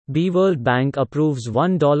World Bank approves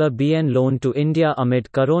 $1 billion loan to India amid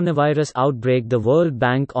coronavirus outbreak. The World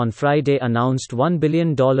Bank on Friday announced $1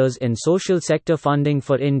 billion in social sector funding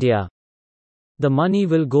for India. The money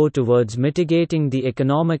will go towards mitigating the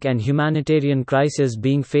economic and humanitarian crisis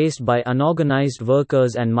being faced by unorganized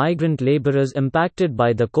workers and migrant laborers impacted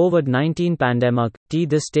by the COVID-19 pandemic.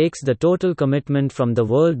 This takes the total commitment from the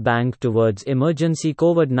World Bank towards emergency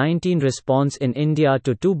COVID-19 response in India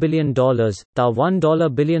to $2 billion. The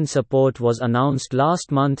 $1 billion support was announced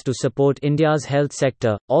last month to support India's health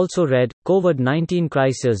sector. Also read, COVID-19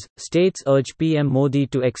 crisis, states urge PM Modi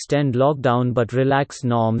to extend lockdown but relax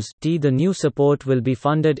norms. The new support will be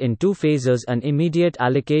funded in two phases: an immediate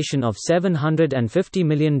allocation of $750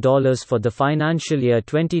 million for the financial year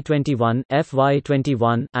 2021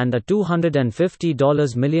 (FY21) and a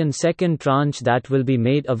 $250 million second tranche that will be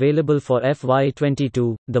made available for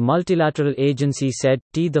FY22, the multilateral agency said.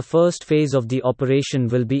 The first phase of the operation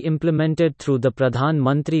will be implemented through the Pradhan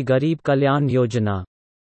Mantri Garib Kalyan Yojana.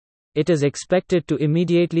 It is expected to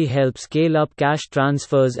immediately help scale up cash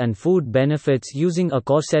transfers and food benefits using a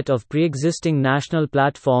core set of pre-existing national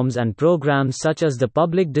platforms and programs such as the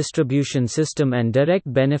public distribution system and direct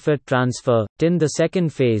benefit transfer. In the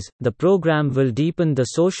second phase, the program will deepen the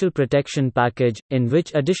social protection package, in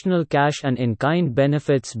which additional cash and in-kind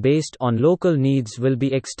benefits based on local needs will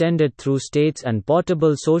be extended through states and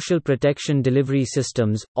portable social protection delivery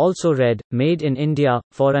systems. Also read, Made in India,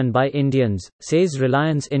 for and by Indians, says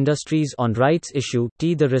Reliance Industries on rights issue.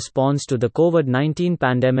 The response to the COVID-19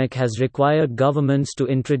 pandemic has required governments to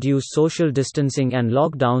introduce social distancing and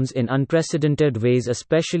lockdowns in unprecedented ways,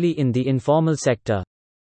 especially in the informal sector.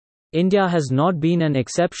 India has not been an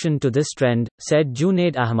exception to this trend, said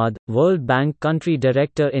Junaid Ahmad, World Bank Country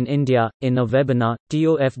Director in India, in a webinar. The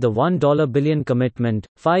 $1 billion commitment,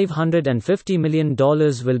 $550 million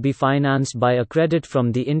will be financed by a credit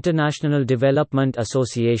from the International Development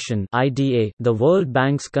Association (IDA), the World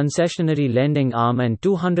Bank's concessionary lending arm, and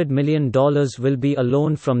 $200 million will be a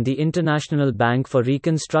loan from the International Bank for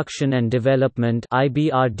Reconstruction and Development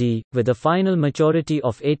 (IBRD), with a final maturity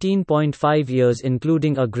of 18.5 years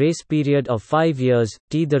including a grace period of 5 years.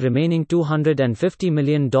 The remaining $250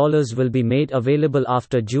 million will be made available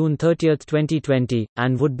after June 30, 2020,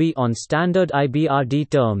 and would be on standard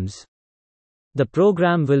IBRD terms. The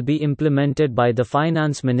program will be implemented by the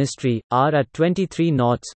Finance Ministry, at 23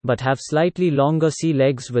 knots, but have slightly longer sea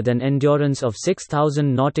legs with an endurance of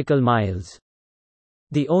 6,000 nautical miles.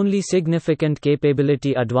 The only significant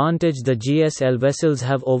capability advantage the GSL vessels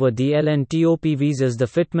have over the LNTOPVs is the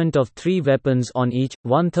fitment of 3 weapons on each,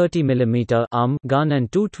 130mm gun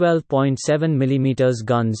and two 12.7mm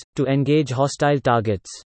guns, to engage hostile targets.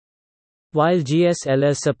 While GSL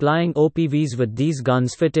is supplying OPVs with these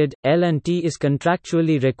guns fitted, L&T is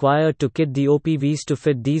contractually required to kit the OPVs to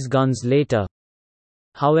fit these guns later.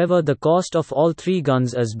 However, the cost of all 3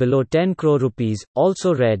 guns is below 10 crore rupees.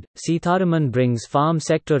 Also read, Sitharaman brings farm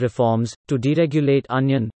sector reforms to deregulate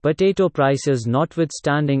onion, potato prices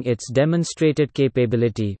notwithstanding its demonstrated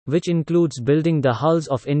capability, which includes building the hulls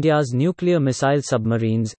of India's nuclear missile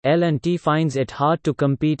submarines. L&T finds it hard to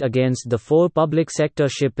compete against the 4 public sector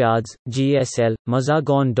shipyards, GSL,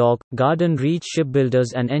 Mazagon Dock, Garden Reach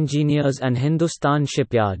Shipbuilders and Engineers, and Hindustan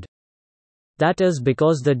Shipyard. That is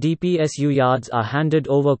because the DPSU yards are handed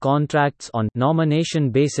over contracts on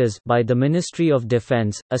nomination basis by the Ministry of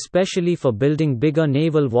Defence, especially for building bigger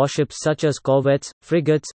naval warships such as corvettes,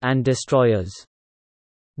 frigates, and destroyers.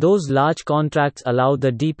 Those large contracts allow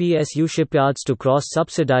the DPSU shipyards to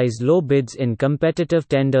cross-subsidize low bids in competitive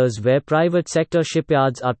tenders where private sector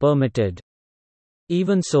shipyards are permitted.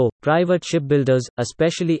 Even so, private shipbuilders,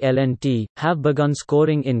 especially L&T, have begun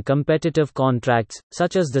scoring in competitive contracts,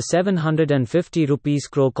 such as the 750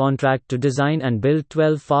 crore contract to design and build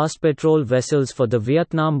 12 fast patrol vessels for the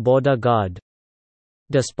Vietnam Border Guard.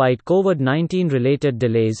 Despite COVID-19 related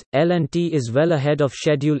delays, L&T is well ahead of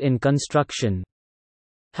schedule in construction.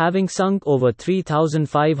 Having sunk over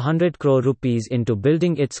 3,500 crore rupees into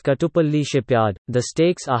building its Kattupalli shipyard, the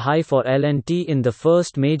stakes are high for L&T in the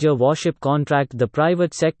first major warship contract the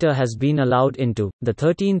private sector has been allowed into, the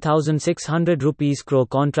 13,600 crore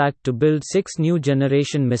contract to build 6 new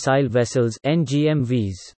generation missile vessels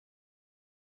 (NGMVs).